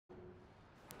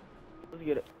Let's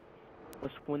get it.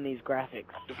 Let's win these graphics.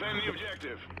 Defend the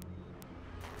objective.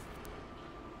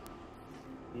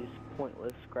 These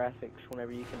pointless graphics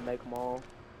whenever you can make them all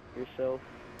yourself.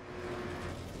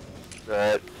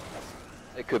 Right.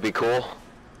 It could be cool.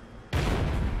 Yeah.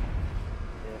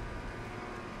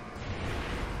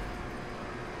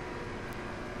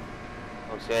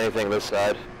 Don't see anything this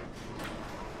side. I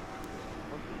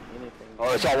don't see anything. Oh,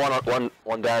 I saw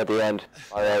one down at the end.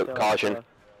 Caution.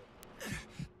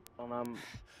 And I'm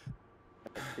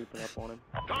creeping up on him.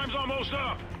 Time's almost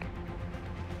up.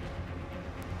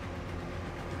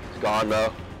 It's gone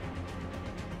though.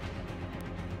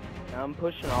 I'm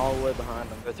pushing all the way behind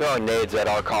him. They're throwing nades at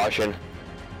our caution.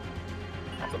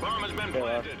 The bomb has been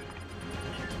planted.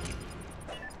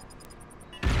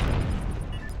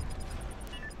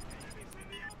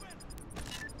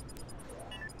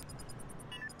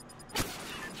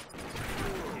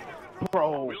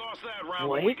 Bro, We lost that round,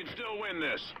 what? but we can still win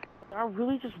this. Did I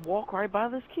really just walk right by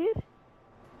this kid?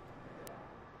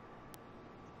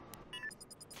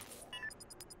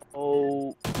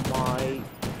 Oh my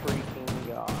freaking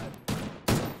god.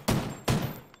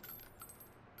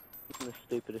 I'm the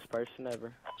stupidest person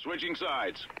ever. Switching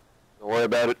sides. Don't worry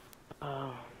about it.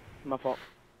 Oh, my fault.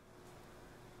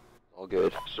 All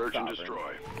good. Search and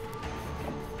destroy.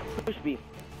 Push B.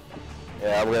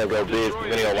 Yeah, I'm gonna go B. I'm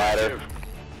gonna go ladder.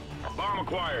 Bomb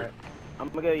acquired. I'm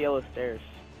gonna go yellow stairs.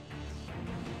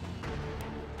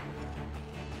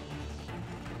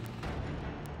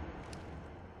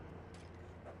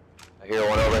 I hear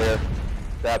one over here.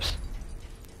 Steps.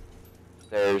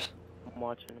 Stairs. I'm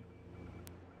watching him.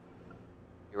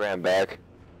 He ran back.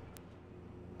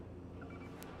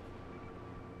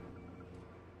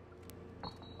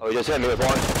 Oh, he just hit me with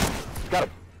one. Got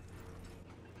him.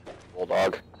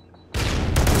 Bulldog.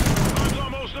 Time's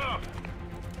almost up.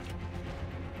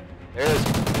 There it is.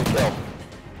 Good kill.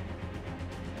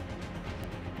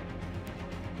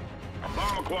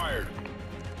 Bomb acquired.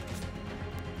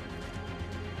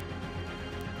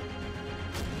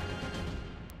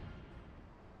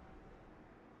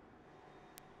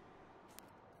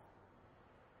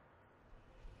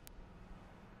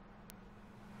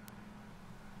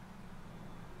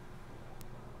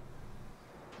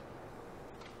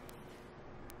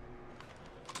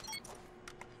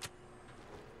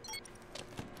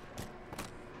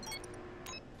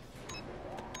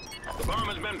 The bomb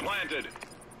has been planted.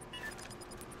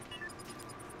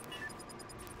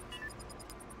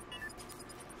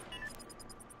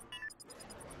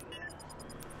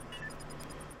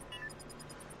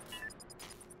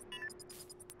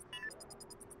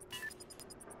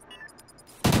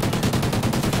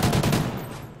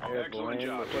 Excellent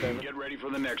job, team. Get ready for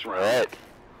the next round. Alright.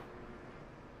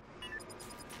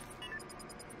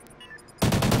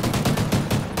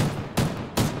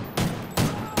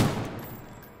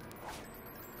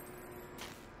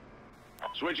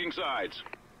 Switching sides.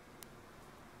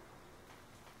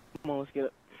 Come on, let's get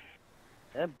it.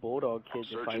 That bulldog kid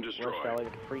just Search like and rushed destroy. out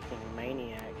like a freaking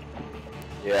maniac.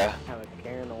 Yeah. Have a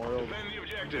care in the world. Defend the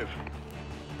objective.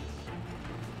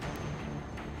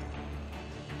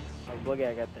 I was lucky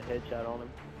I got the headshot on him.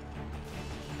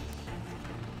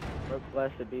 Broke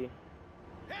glass to B.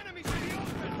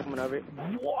 Coming over here.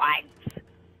 What?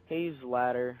 He's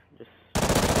ladder. Just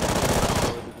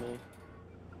me.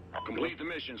 Complete the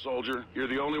mission, soldier. You're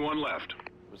the only one left.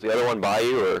 Was the other one by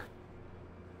you, or?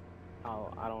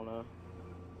 Oh, I don't know.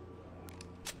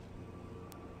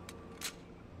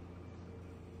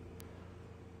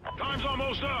 Time's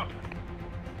almost up.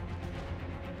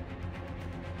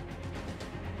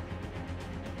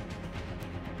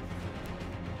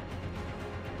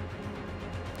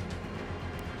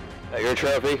 Is that your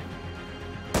trophy?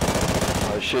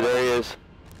 Oh shit, there he is.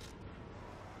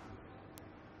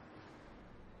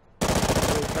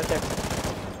 Right there.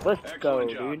 Let's go,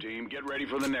 Excellent job, dude. team. Get ready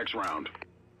for the next round.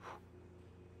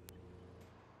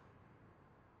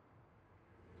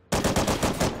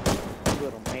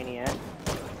 Little maniac.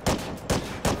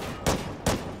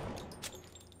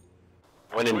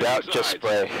 When in doubt, just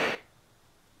spray.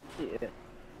 Yeah.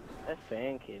 That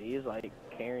fan kid, he's like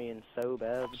carrying so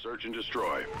bad. Search and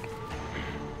destroy.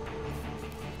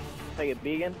 Take it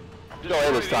vegan? Go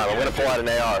ahead this time. I'm gonna pull out an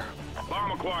AR.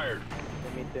 Bomb acquired.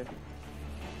 Yeah, me too.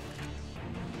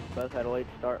 Both had a late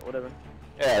start, whatever.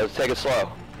 Yeah, let's take it slow.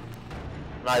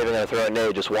 I'm not even gonna throw a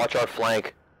nade. Just watch our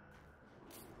flank.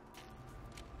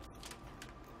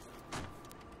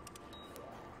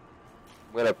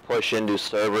 I'm gonna push into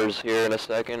servers here in a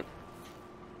second.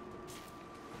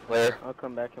 Clear. I'll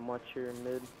come back and watch your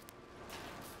mid.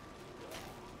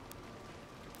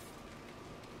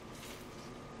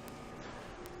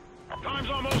 Time's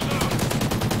almost up.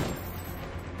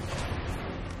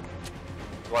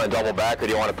 You want to double back or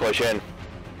do you want to push in?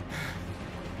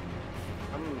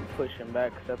 I'm pushing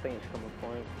back because I think it's coming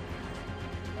point.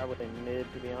 I would think mid,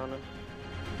 to be honest.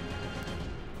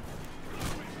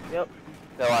 Yep.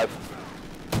 Stay alive.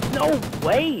 No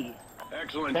way!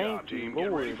 Excellent Thank job, team. you,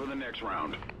 Get ready Lord. for the next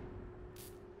round.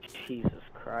 Jesus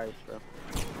Christ, bro.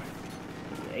 You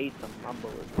ate some of my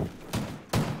bullets.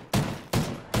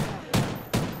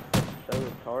 So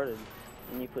retarded.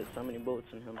 And you put so many bullets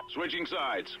in him. Switching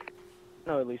sides.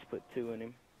 No, at least put 2 in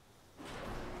him.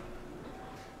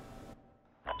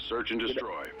 Search and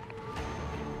destroy.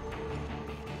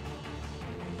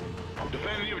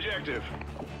 Defend the objective.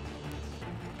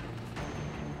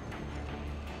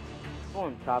 I'm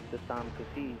going top this time because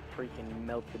he freaking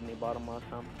melted me bottom last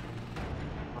time.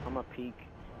 I'm a peek.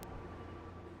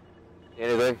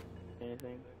 Anything?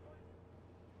 Anything?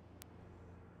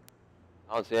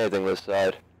 I don't see anything this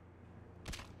side.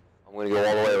 I'm gonna go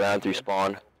all the way around through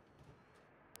spawn.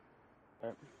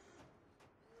 Right.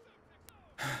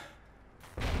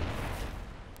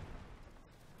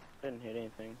 Didn't hit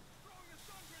anything.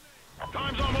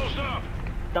 Time's almost up.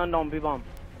 Stunned on B-bomb.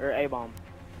 Or A-bomb.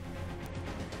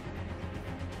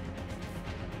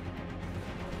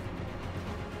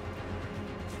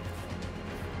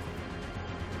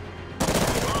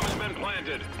 Bomb has been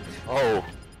planted. Oh,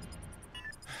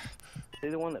 See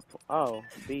the one that... Oh,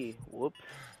 B. Whoops.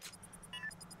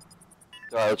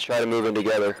 alright, let's try to move in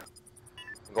together.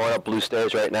 I'm going up blue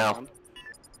stairs right now.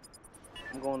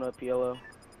 I'm going up yellow.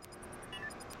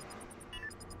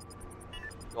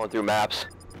 Going through maps.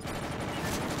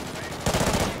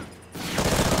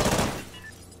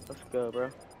 Let's go, bro.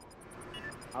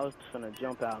 I was just gonna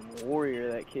jump out and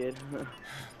warrior that kid.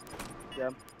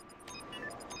 Yep.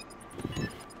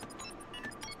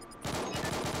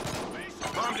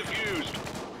 Bomb defused.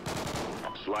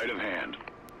 Sleight of hand.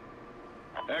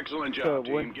 Excellent job, So,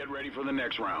 team. Get ready for the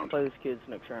next round. Play this kid's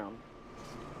next round.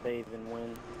 Save and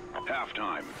win.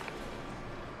 Halftime.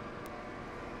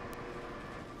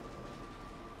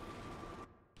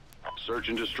 Search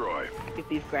and destroy. Get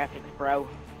these graphics, bro.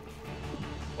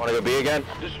 Wanna go B again?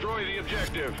 Destroy the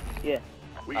objective. Yeah.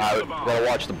 We got the bomb. Gotta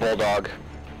watch the bulldog.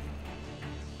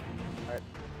 Alright.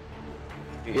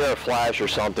 If you hear a flash or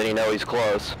something, you know he's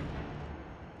close.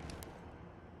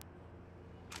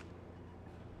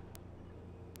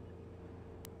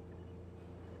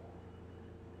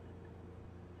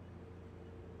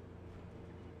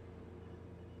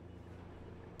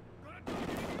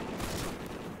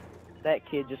 That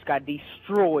kid just got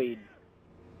destroyed.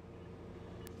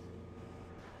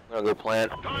 I'm gonna go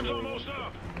plant. Time's almost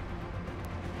up.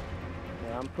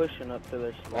 Yeah, I'm pushing up to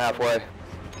their spawn. Halfway.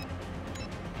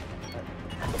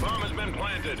 The bomb has been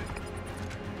planted.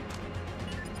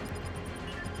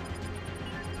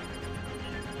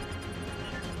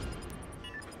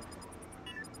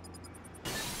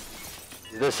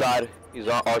 He's this side. He's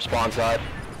on our spawn side.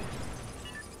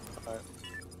 Alright.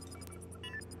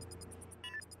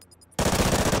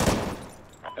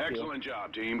 Excellent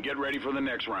job, team. Get ready for the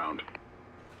next round.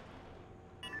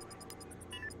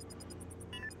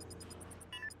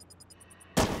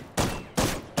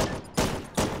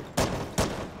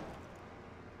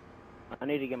 I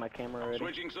need to get my camera ready.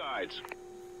 Switching sides.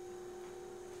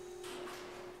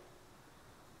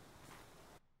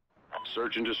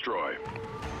 Search and destroy.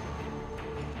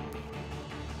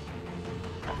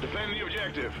 Defend the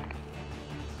objective.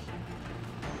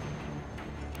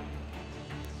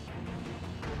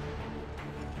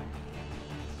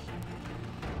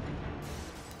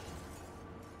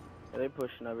 Are they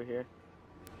pushing over here?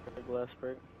 The glass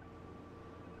break.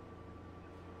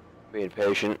 Being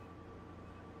patient.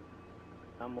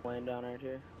 I'm laying down right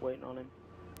here, waiting on him.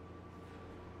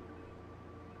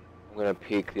 I'm gonna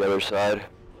peek the other side.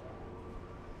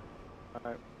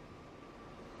 Alright.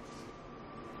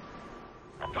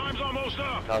 Time's almost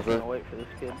up. I'm Nothing. gonna wait for this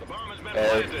kid. The bomb has been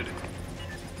Hey. planted.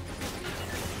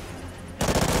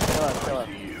 Chill out, chill I out.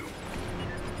 see you.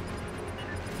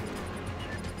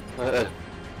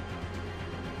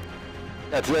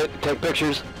 That's it. Take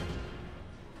pictures.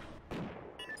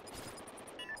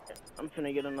 I'm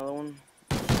finna get another one.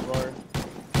 Bar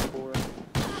 4.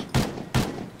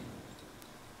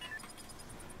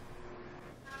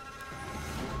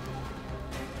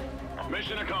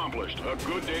 Mission accomplished. A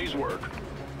good day's work.